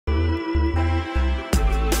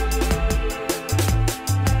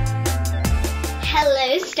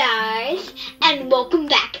welcome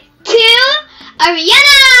back to Arianna-verse.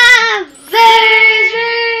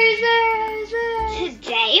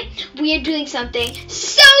 Today, we are doing something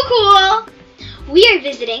so cool. We are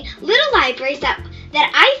visiting little libraries that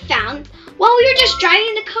I found while we were just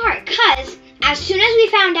driving the car. Because as soon as we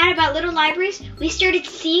found out about little libraries, we started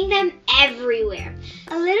seeing them everywhere.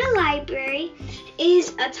 A little library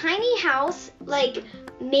is a tiny house, like,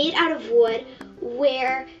 made out of wood,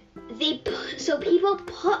 where people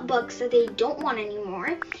put books that they don't want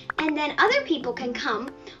anymore, and then other people can come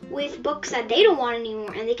with books that they don't want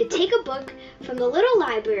anymore, and they could take a book from the little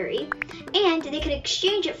library and they could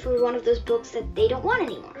exchange it for one of those books that they don't want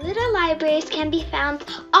anymore. Little libraries can be found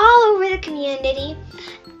all over the community,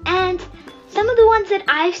 and some of the ones that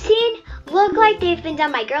I've seen look like they've been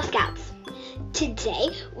done by Girl Scouts.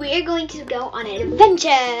 Today we are going to go on an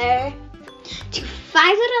adventure to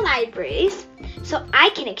 5 little libraries so I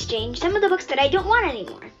can exchange some of the books that I don't want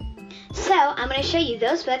anymore. So I'm going to show you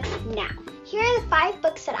those books now. Here are the 5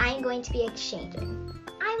 books that I am going to be exchanging.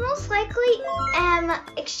 I most likely am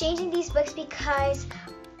exchanging these books because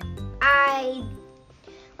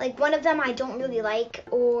one of them I don't really like,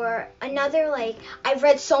 or another I've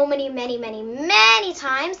read so many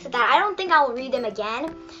times that I don't think I will read them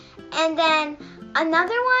again. And then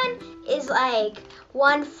another one is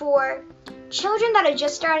one for children that are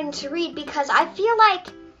just starting to read, because I feel like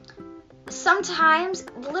sometimes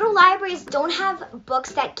little libraries don't have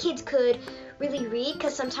books that kids could really read,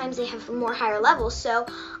 because sometimes they have more higher levels. So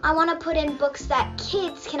I want to put in books that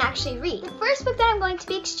kids can actually read. The first book that I'm going to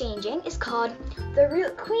be exchanging is called The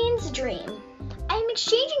Root Queen's Dream. I'm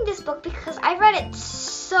exchanging this book because I've read it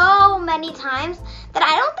so many times that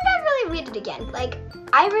I don't think I'd really read it again.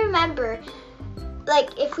 I remember,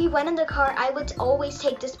 if we went in the car, I would always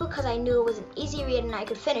take this book because I knew it was an easy read and I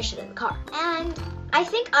could finish it in the car. And I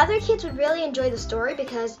think other kids would really enjoy the story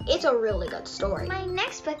because it's a really good story. My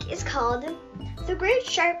next book is called The Great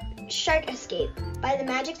Shark Escape by the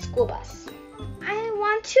Magic School Bus. I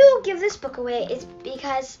want to give this book away is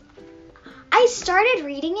because I started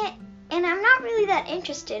reading it and I'm not really that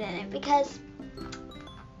interested in it, because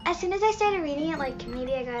as soon as I started reading it,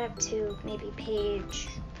 maybe I got up to maybe page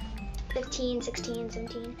 15, 16,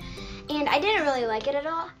 17, and I didn't really like it at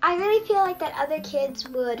all. I really feel like that other kids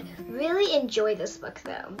would really enjoy this book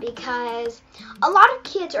though, because a lot of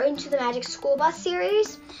kids are into the Magic School Bus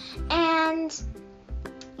series, and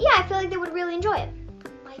yeah, I feel like they would really enjoy it.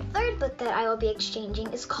 My third book that I will be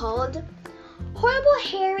exchanging is called Horrible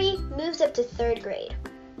Harry Moves Up to 3rd Grade.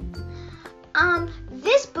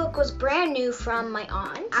 This book was brand new from my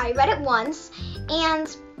aunt. I read it once,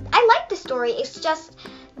 and I liked the story. It's just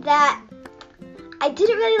that I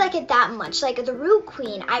didn't really like it that much. The Root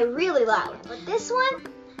Queen, I really loved. But this one,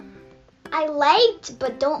 I liked,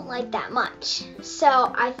 but don't like that much.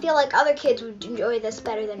 So I feel like other kids would enjoy this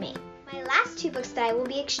better than me. My last 2 books that I will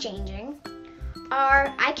be exchanging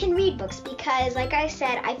are I Can Read books, because like I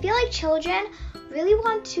said, I feel like children really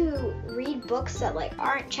want to read books that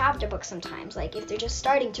aren't chapter books sometimes. If they're just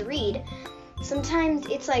starting to read, sometimes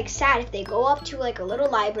it's sad if they go up to a little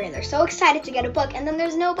library and they're so excited to get a book and then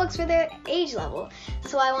there's no books for their age level.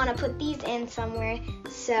 So I want to put these in somewhere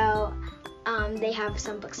so they have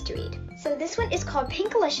some books to read. So this one is called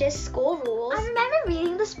Pinkalicious School Rules. I remember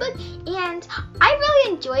reading this book and I really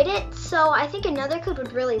enjoyed it, so I think another kid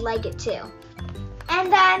would really like it too.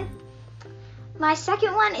 And then my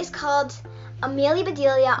second one is called Amelia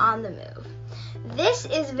Bedelia on the Move. This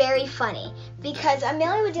is very funny because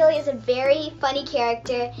Amelia Bedelia is a very funny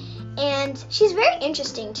character, and she's very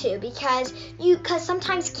interesting too, because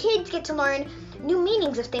sometimes kids get to learn new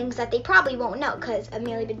meanings of things that they probably won't know, because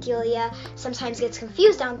Amelia Bedelia sometimes gets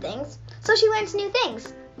confused on things, so she learns new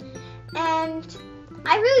things. And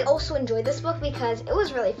I really also enjoyed this book because it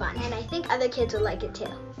was really fun, and I think other kids would like it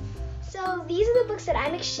too. So these are the books that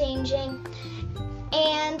I'm exchanging,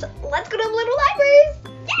 and let's go to little libraries.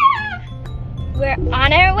 Yeah! We're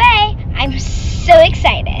on our way. I'm so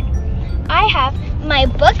excited. I have my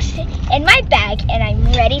books in my bag and I'm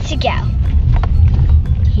ready to go.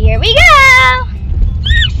 Here we go!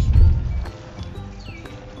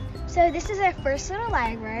 So this is our first little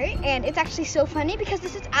library, and it's actually so funny because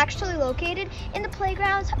this is actually located in the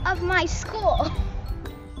playgrounds of my school.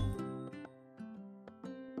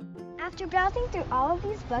 After browsing through all of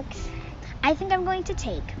these books, I think I'm going to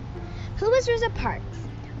take Who Was Rosa Parks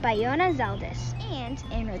by Yona Zeldis, and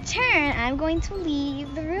in return I'm going to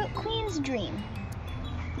leave The Root Queen's Dream.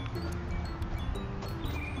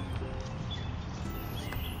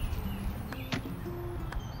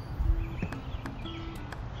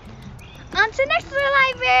 On to the next little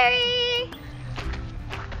library!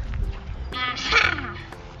 Aha!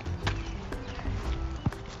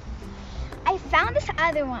 found this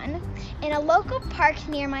other one in a local park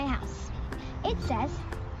near my house. It says,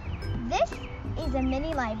 "This is a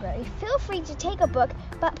mini library. Feel free to take a book,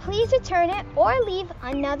 but please return it or leave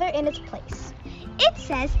another in its place." It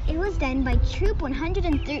says it was done by Troop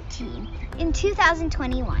 113 in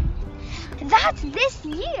 2021. That's this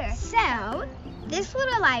year. So, this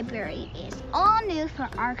little library is all new for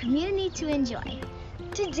our community to enjoy.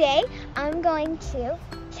 Today, I'm going to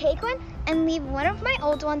take one and leave one of my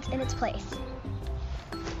old ones in its place.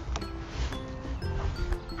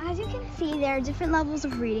 As you can see, there are different levels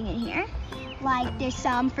of reading in here. Like, there's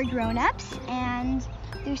some for grown-ups and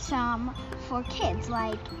there's some for kids.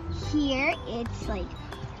 Like, here it's like,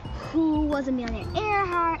 who was Amelia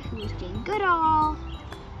Earhart, who was Jane Goodall.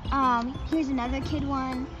 Here's another kid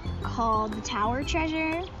one called The Tower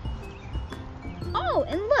Treasure. Oh,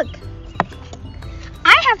 and look,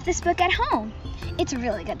 I have this book at home. It's a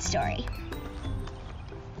really good story.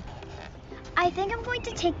 I think I'm going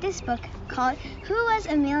to take this book called Who Was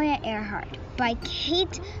Amelia Earhart by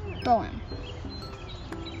Kate Boehm.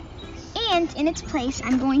 And in its place,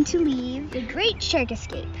 I'm going to leave The Great Shark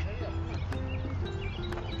Escape.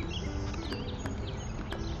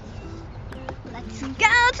 Let's go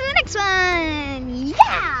to the next one!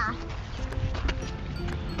 Yeah!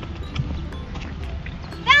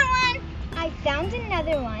 Found one! I found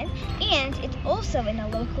another one, and it's also in a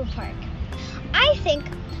local park. I think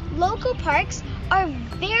local parks are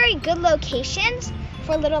very good locations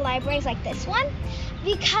for little libraries like this one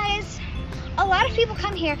because a lot of people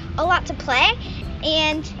come here a lot to play,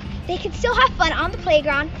 and they can still have fun on the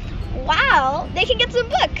playground while they can get some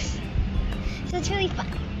books. So it's really fun.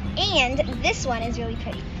 And this one is really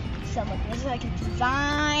pretty. So look, there's like a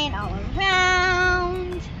design all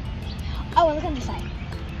around. Oh, and look on the side.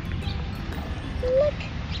 Look,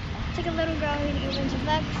 it's like a little girl reading a bunch of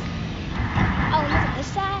books. Oh, and look at this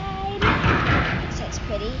side. So it's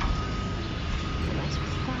pretty.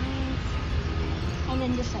 And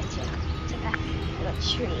then this side too. It's like a little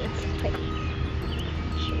tree. It's pretty.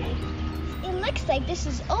 Tree. It looks like this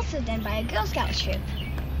is also done by a Girl Scout troop.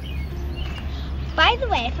 By the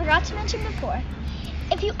way, I forgot to mention before,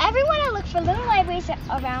 if you ever want to look for little libraries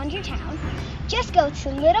around your town, just go to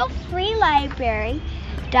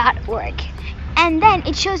littlefreelibrary.org. And then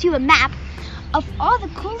it shows you a map of all the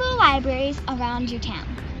cool little libraries around your town.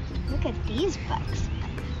 Look at these books.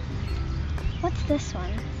 What's this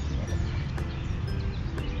one?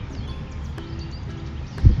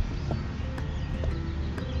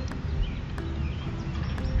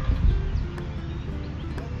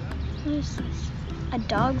 What is this? A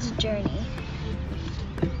Dog's Journey.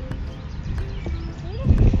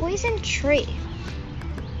 Poison Tree.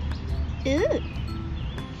 Ooh.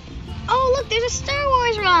 Oh, look, there's a Star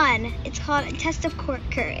Wars run. It's called A Test of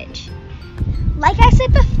Courage. Like I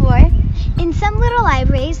said before, in some little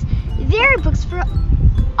libraries, there are books for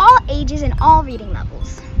all ages and all reading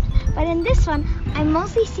levels. But in this one, I'm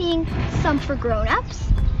mostly seeing some for grown-ups.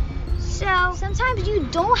 So sometimes you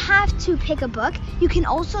don't have to pick a book. You can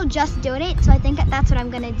also just donate. So I think that's what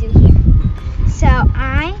I'm going to do here. So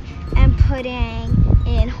I am putting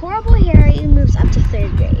in Horrible Harry, who moves up to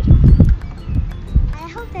 3rd grade. I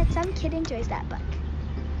hope that some kid enjoys that book.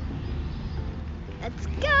 Let's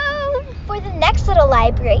go! For the next little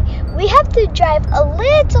library, we have to drive a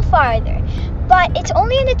little farther. But it's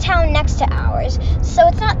only in the town next to ours, so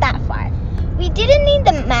it's not that far. We didn't need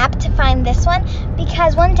the map to find this one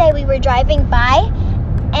because one day we were driving by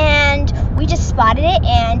and we just spotted it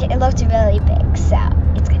and it looked really big. So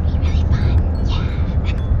it's going to be really fun. Yeah.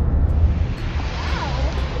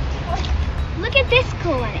 Wow. Look at this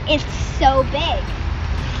cool one. It's so big.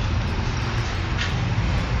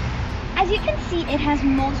 As you can see, it has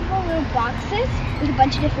multiple little boxes with a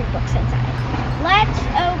bunch of different books inside. Let's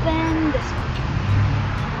open this one.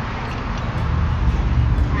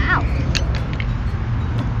 Wow.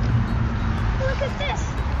 Look at this.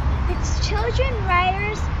 It's Children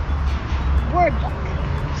Writers Word Book,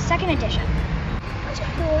 2nd edition. That's a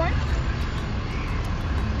cool one.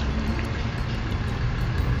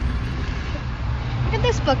 Look at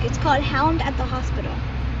this book. It's called Hound at the Hospital.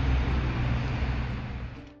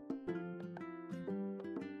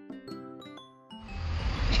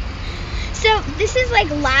 So this is like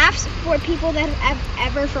laughs for people that have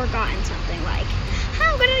ever forgotten something. Like,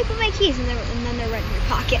 oh, where did I put my keys? And then they're right in your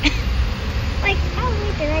pocket. Like, oh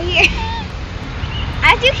wait, they're right here.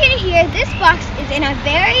 As you can hear, this box is in a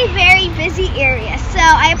very, very busy area. So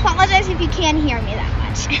I apologize if you can't hear me that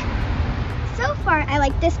much. So far, I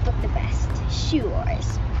like this book the best, Shoe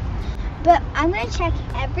Wars. But I'm gonna check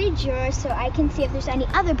every drawer so I can see if there's any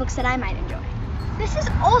other books that I might enjoy. This is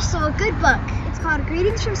also a good book. It's called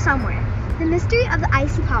Greetings from Somewhere. The Mystery of the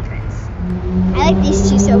Icy Paw Prince. I like these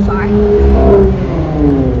two so far.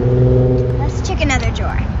 Let's check another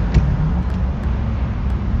drawer.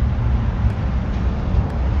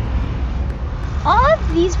 All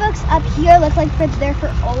of these books up here look like they're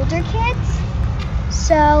for older kids.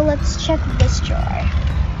 So let's check this drawer.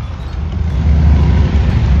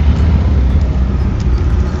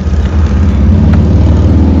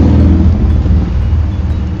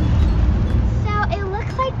 So it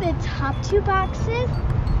looks like the top two boxes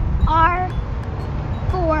are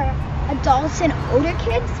for adults and older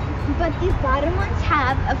kids, but these bottom ones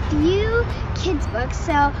have a few kids books.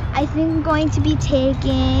 So I think I'm going to be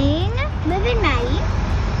taking Liv and Maddie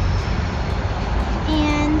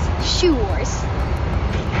and Shoe Wars.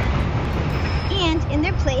 And in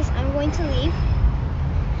their place, I'm going to leave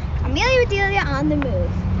Amelia with Delia on the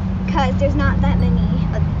Move, because there's not that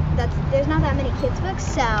many kids books,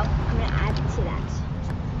 so I'm going to add to that.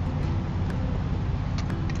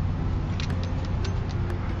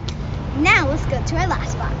 Now let's go to our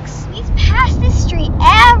last box. We pass this street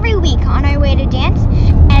every week on our way to dance,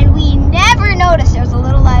 and we never noticed there was a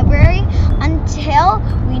little library until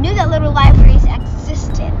we knew that little libraries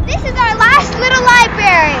existed. This is our last little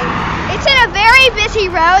library. It's in a very busy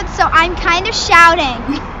road, so I'm kind of shouting.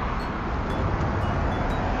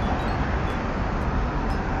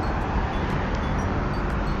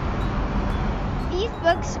 These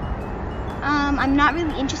books, I'm not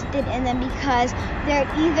really interested in them because they're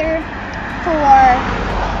either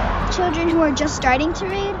for children who are just starting to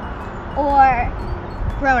read or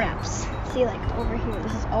grown-ups. See, like over here,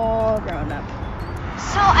 this is all grown up.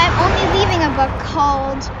 So I'm only leaving a book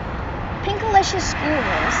called Pinkalicious School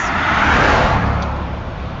Rules.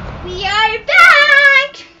 We are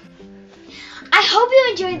back! I hope you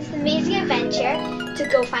enjoyed this amazing adventure to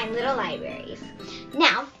go find little libraries.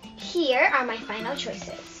 Now, here are my final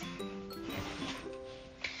choices.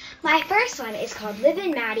 My first one is called Liv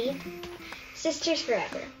and Maddie, Sisters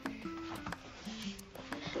Forever.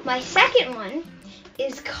 My second one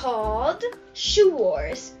is called Shoe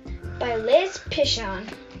Wars by Liz Pichon.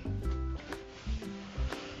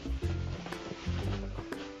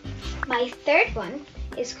 My third one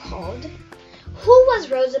is called Who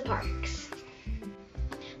Was Rosa Parks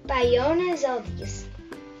by Yona Zeldis.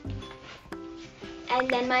 And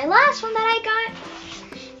then my last one that I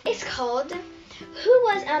got is called Who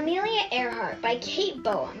Was Amelia Earhart by Kate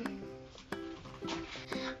Boehm.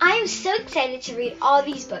 I am so excited to read all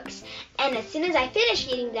these books, and as soon as I finish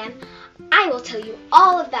reading them, I will tell you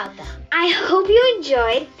all about them. I hope you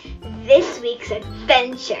enjoyed this week's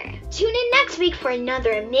adventure. Tune in next week for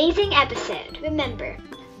another amazing episode. Remember,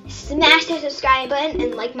 smash the subscribe button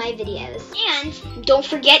and like my videos. And don't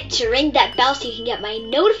forget to ring that bell so you can get my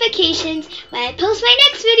notifications when I post my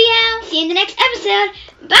next video. See you in the next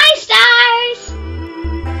episode. Bye, stars!